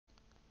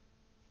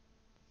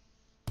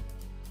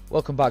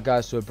Welcome back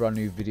guys to a brand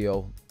new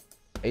video.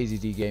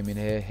 AZD Gaming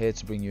here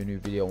to bring you a new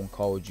video on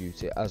Call of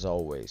Duty as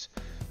always.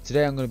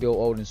 Today I'm going to be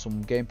uploading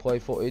some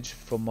gameplay footage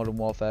from Modern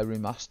Warfare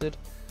Remastered.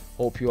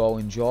 Hope you all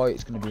enjoy.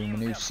 It's going to be a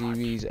new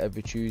series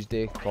every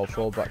Tuesday called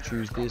Throwback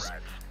Tuesdays.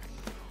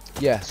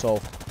 Yeah, so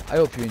I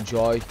hope you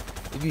enjoy.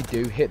 If you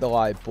do, hit the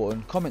like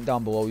button, comment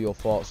down below your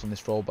thoughts on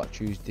this Throwback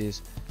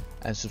Tuesdays,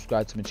 and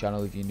subscribe to my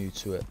channel if you're new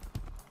to it.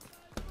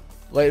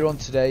 Later on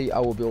today I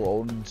will be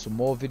uploading some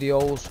more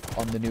videos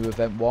on the new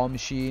event War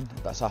Machine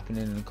that's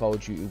happening in Call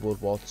of Duty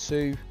World War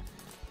 2.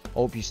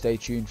 Hope you stay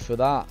tuned for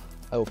that.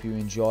 I hope you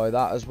enjoy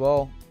that as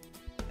well.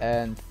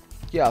 And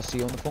yeah, I'll see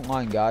you on the front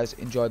line guys.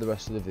 Enjoy the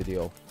rest of the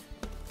video.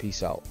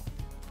 Peace out.